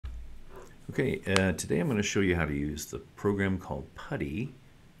Okay, today I'm going to show you how to use the program called Putty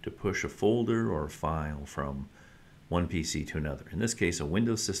to push a folder or a file from one PC to another. In this case, a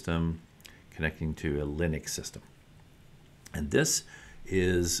Windows system connecting to a Linux system. And this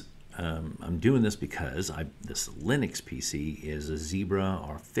is, I'm doing this because this Linux PC is a Zebra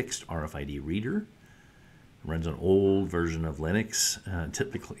or fixed RFID reader. It runs an old version of Linux,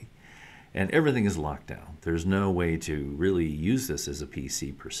 typically. And everything is locked down. There's no way to really use this as a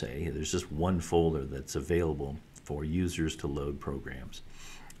PC per se. There's just one folder that's available for users to load programs.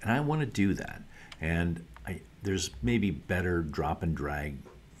 And I want to do that. And there's maybe better drop and drag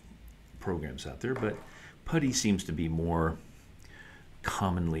programs out there, but Putty seems to be more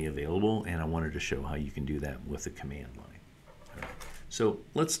commonly available, and I wanted to show how you can do that with the command line. All right. So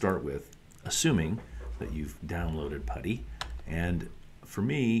let's start with assuming that you've downloaded Putty. And for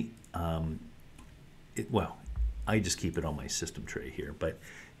me, I just keep it on my system tray here, but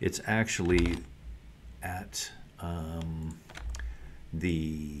it's actually at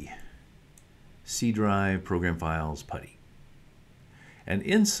the C drive, program files, Putty. And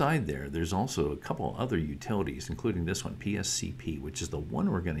inside there's also a couple other utilities, including this one, PSCP, which is the one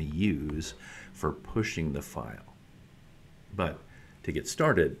we're going to use for pushing the file. But to get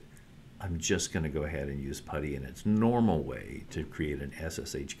started, I'm just going to go ahead and use Putty in its normal way to create an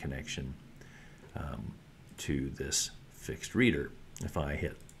SSH connection to this fixed reader. If I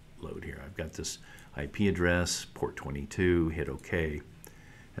hit load here, I've got this IP address, port 22, hit OK,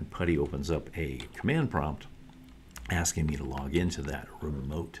 and Putty opens up a command prompt asking me to log into that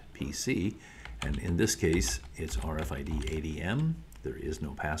remote PC. And in this case, it's RFID ADM. There is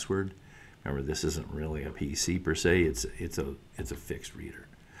no password. Remember, this isn't really a PC per se. It's a fixed reader.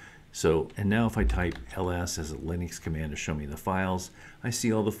 So, and now if I type ls as a Linux command to show me the files, I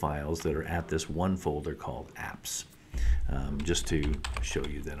see all the files that are at this one folder called apps. Just to show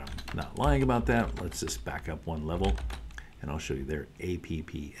you that I'm not lying about that, let's just back up one level and I'll show you there,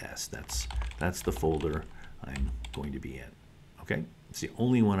 apps. That's the folder I'm going to be in. Okay, it's the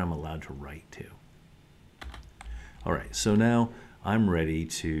only one I'm allowed to write to. All right, so now I'm ready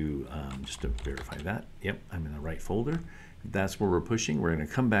to, just to verify that, yep, I'm in the right folder. That's where we're pushing. We're going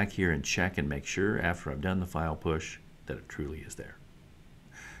to come back here and check and make sure after I've done the file push that it truly is there.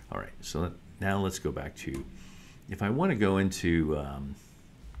 All right, so now let's go back to, if I want to go into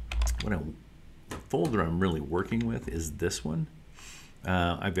the folder I'm really working with is this one.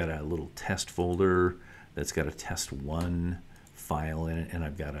 I've got a little test folder that's got a test1 file in it, and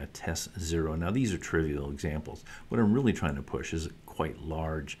I've got a test0. Now these are trivial examples. What I'm really trying to push is a quite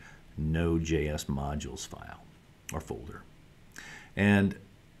large Node.js modules file or folder. And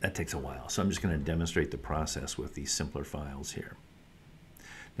that takes a while. So I'm just going to demonstrate the process with these simpler files here.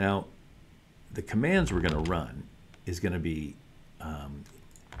 Now, the commands we're going to run is going to be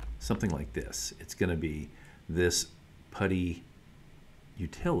something like this. It's going to be this Putty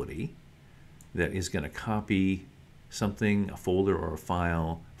utility that is going to copy something, a folder or a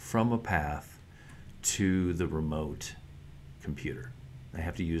file, from a path to the remote computer. I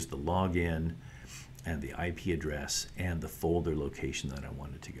have to use the login and the IP address and the folder location that I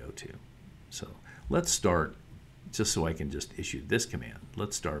wanted to go to. So let's start, just so I can just issue this command,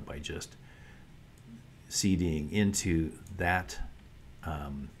 let's start by just CDing into that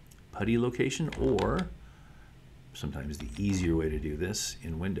Putty location, or sometimes the easier way to do this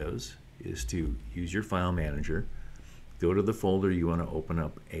in Windows is to use your file manager, go to the folder you want to open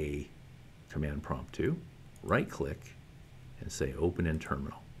up a command prompt to, right click and say open in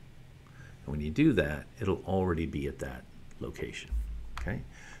terminal. And when you do that, it'll already be at that location. Okay,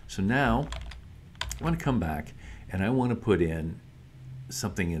 so now I want to come back and I want to put in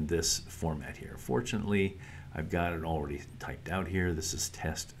something in this format here. Fortunately, I've got it already typed out here. This is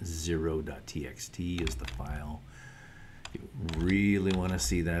test0.txt is the file. If you really want to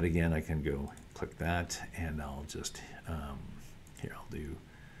see that again, I can go click that and I'll just, here I'll do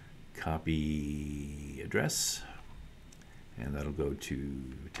copy address. And that'll go to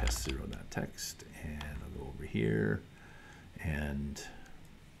test0.txt, and I'll go over here, and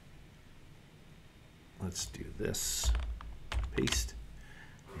let's do this, paste,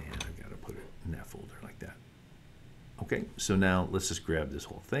 and I've got to put it in that folder like that. Okay, so now let's just grab this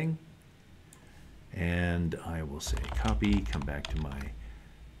whole thing, and I will say copy, come back to my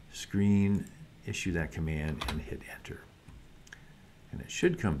screen, issue that command, and hit enter. And it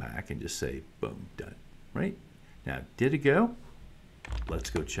should come back and just say, boom, done, right? Now, did it go? Let's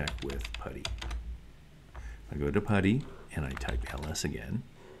go check with Putty. I go to Putty and I type ls again.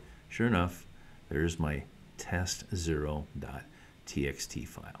 Sure enough, there's my test0.txt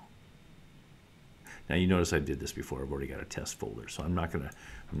file. Now you notice I did this before. I've already got a test folder, so I'm not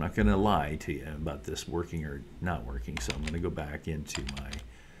gonna lie to you about this working or not working. So I'm gonna go back into my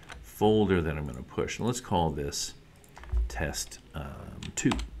folder that I'm gonna push, and let's call this test 2.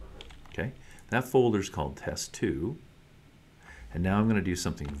 Okay, that folder is called test 2, and now I'm gonna do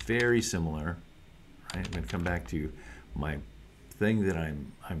something very similar. Right? I'm gonna come back to my thing that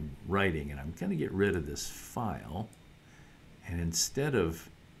I'm writing, and I'm gonna get rid of this file, and instead of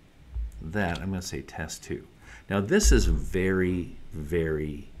that, I'm going to say test 2. Now this is very,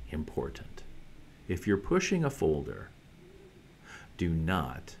 very important. If you're pushing a folder, do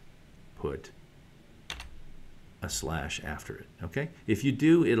not put a slash after it, okay? If you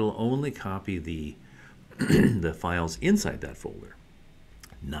do, it'll only copy the, the files inside that folder,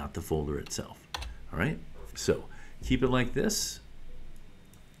 not the folder itself, all right? So keep it like this,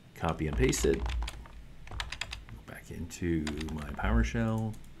 copy and paste it, go back into my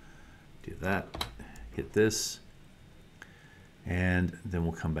PowerShell, do that, hit this, and then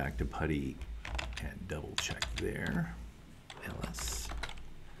we'll come back to Putty and double check there, ls,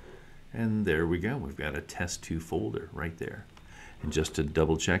 and there we go. We've got a test 2 folder right there. And just to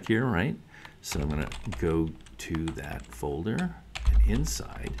double check here, right? So I'm going to go to that folder, and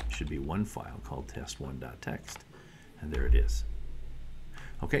inside should be one file called test1.txt, and there it is.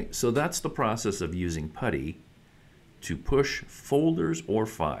 Okay, so that's the process of using Putty to push folders or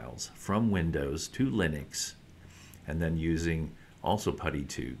files from Windows to Linux, and then using also Putty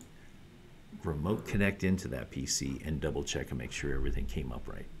to remote connect into that PC and double check and make sure everything came up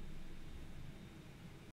right.